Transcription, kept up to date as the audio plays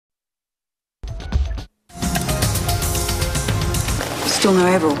Still no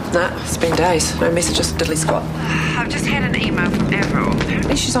Avril? Nah, it's been days. No message, just diddly squat. I've just had an email from Avril.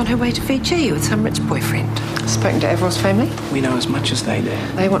 Apparently she's on her way to Fiji with some rich boyfriend. Spoken to Avril's family? We know as much as they do.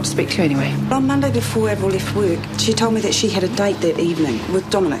 They want to speak to you anyway. On Monday before Avril left work, she told me that she had a date that evening with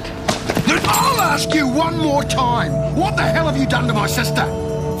Dominic. I'll ask you one more time. What the hell have you done to my sister?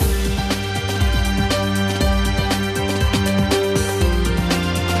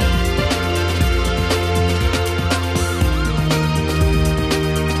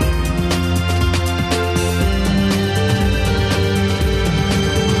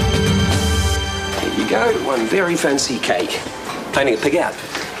 One very fancy cake. Planning a pig out?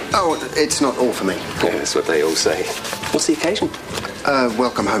 Oh, it's not all for me. Yeah, that's what they all say. What's the occasion?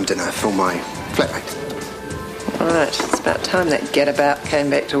 Welcome home dinner for my flatmate. All right, it's about time that gadabout came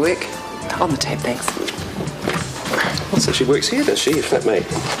back to work. On the tab, thanks. Well, so she works here, does she, your flatmate?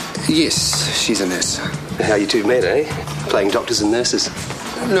 Yes, she's a nurse. How you two met, eh? Playing doctors and nurses?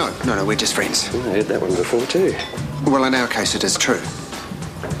 No, we're just friends. Oh, I heard that one before, too. Well, in our case, it is true.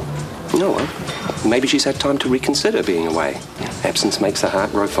 No, well, maybe she's had time to reconsider being away. Absence makes the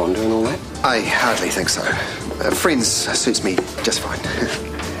heart grow fonder and all that. I hardly think so. Friends suits me just fine.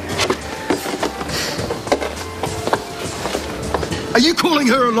 Are you calling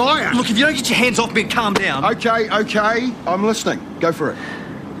her a liar? Look, if you don't get your hands off me and calm down... Okay, I'm listening. Go for it.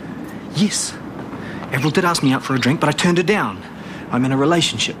 Yes. Avril did ask me out for a drink, but I turned her down. I'm in a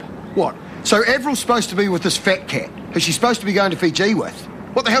relationship. What? So Avril's supposed to be with this fat cat, who she's supposed to be going to Fiji with?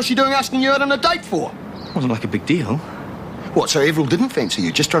 What the hell's she doing asking you out on a date for? Wasn't like a big deal. What, so Avril didn't fancy you,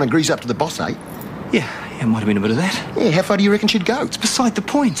 just trying to grease up to the boss, eh? Yeah, it might have been a bit of that. Yeah, how far do you reckon she'd go? It's beside the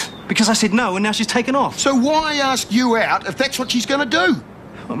point. Because I said no, and now she's taken off. So why ask you out if that's what she's going to do?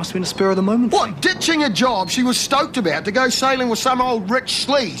 Well, it must have been a spur of the moment. What, ditching a job she was stoked about to go sailing with some old rich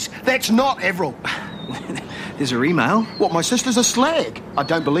sleaze? That's not Avril. There's her email. What, my sister's a slag? I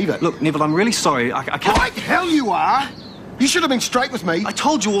don't believe it. Look, Neville, I'm really sorry. I can't... Right, hell you are! You should have been straight with me. I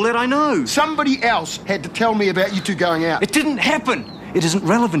told you all that I know. Somebody else had to tell me about you two going out. It didn't happen. It isn't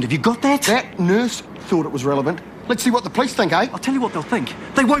relevant. Have you got that? That nurse thought it was relevant. Let's see what the police think, eh? I'll tell you what they'll think.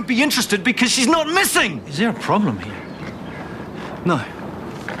 They won't be interested because she's not missing. Is there a problem here? No.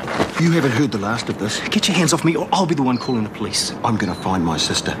 You haven't heard the last of this. Get your hands off me or I'll be the one calling the police. I'm going to find my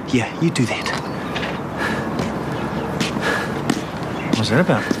sister. Yeah, you do that. What's that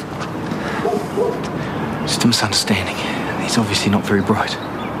about? Just a misunderstanding. He's obviously not very bright.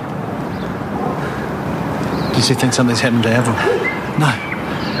 Does he think something's happened to Avril?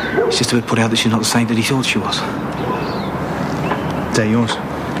 No. He's just a bit put out that she's not the saint that he thought she was. Is that yours?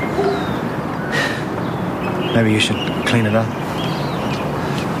 Maybe you should clean it up.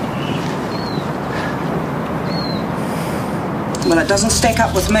 Well, it doesn't stack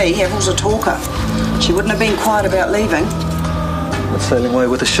up with me. Avril's a talker. She wouldn't have been quiet about leaving. Not sailing away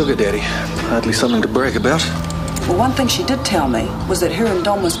with a sugar daddy. Hardly something to brag about. Well, one thing she did tell me was that her and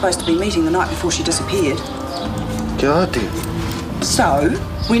Dom were supposed to be meeting the night before she disappeared. God damn. So,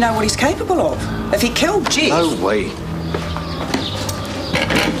 we know what he's capable of. If he killed Jeff... No way.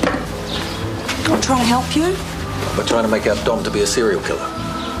 I'll try and help you. We're trying to make out Dom to be a serial killer.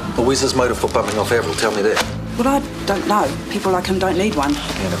 Or where's his motive for bumping off Avril? Tell me that. Well, I don't know. People like him don't need one.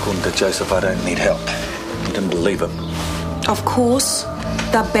 And according to Joseph, I don't need help. You didn't believe him. Of course.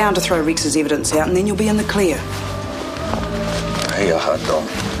 They're bound to throw Rex's evidence out and then you'll be in the clear. Hey, Dom.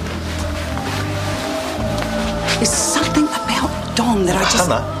 There's something about Dom that I just...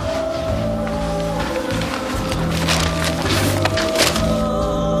 Hannah.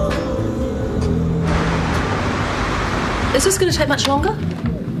 Is this going to take much longer?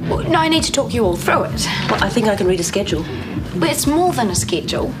 Well, no, I need to talk you all through it. Well, I think I can read a schedule. But it's more than a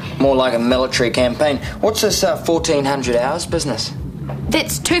schedule. More like a military campaign. What's this 1400 hours business?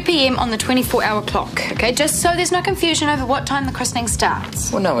 That's 2 p.m. on the 24-hour clock, okay? Just so there's no confusion over what time the christening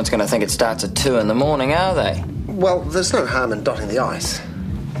starts. Well, no one's going to think it starts at 2 in the morning, are they? Well, there's no harm in dotting the i's.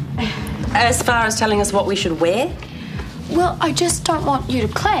 As far as telling us what we should wear? Well, I just don't want you to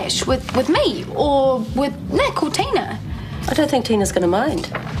clash with me or with Nick or Tina. I don't think Tina's going to mind.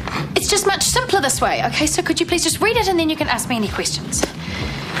 It's just much simpler this way, okay? So could you please just read it and then you can ask me any questions?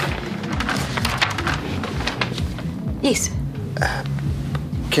 Yes.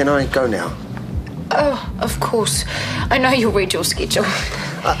 Can I go now? Oh, of course. I know you'll read your schedule.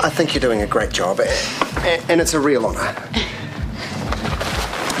 I think you're doing a great job, and it's a real honour.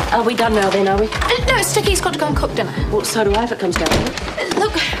 Are we done now then, are we? No, Sticky's got to go and cook dinner. Well, so do I if it comes down to it.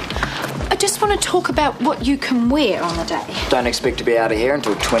 Look, I just want to talk about what you can wear on the day. Don't expect to be out of here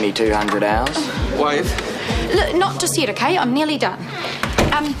until 2200 hours. Wave. Look, not just yet, okay? I'm nearly done.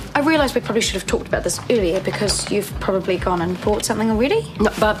 I realise we probably should have talked about this earlier because you've probably gone and bought something already. No,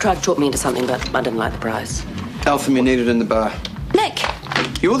 Barb tried to talk me into something, but I didn't like the price. Alpha me needed in the bar. Nick!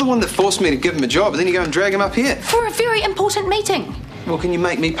 You're the one that forced me to give him a job, and then you go and drag him up here. For a very important meeting. Well, can you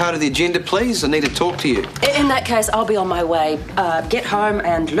make me part of the agenda, please? I need to talk to you. In that case, I'll be on my way. Get home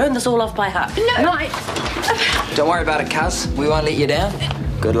and learn this all off by heart. No. Night. Don't worry about it, cuz. We won't let you down.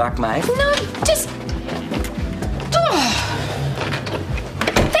 Good luck, mate. No, just...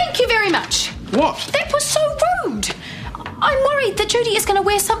 Thank you very much. What? That was so rude. I'm worried that Judy is going to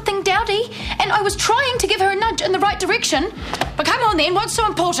wear something dowdy, and I was trying to give her a nudge in the right direction. But come on then, what's so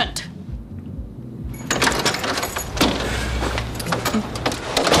important?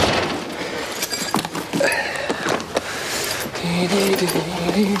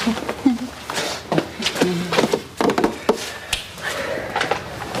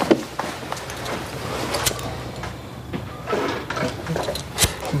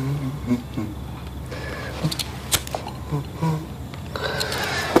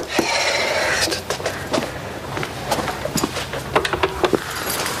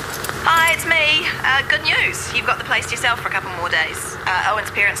 Hi, it's me. Good news. You've got the place to yourself for a couple more days.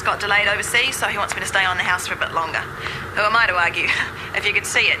 Owen's parents got delayed overseas, so he wants me to stay on the house for a bit longer. Who am I to argue? If you could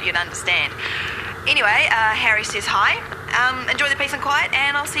see it, you'd understand. Anyway, Harry says hi. Enjoy the peace and quiet,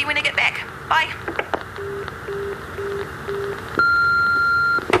 and I'll see you when I get back. Bye.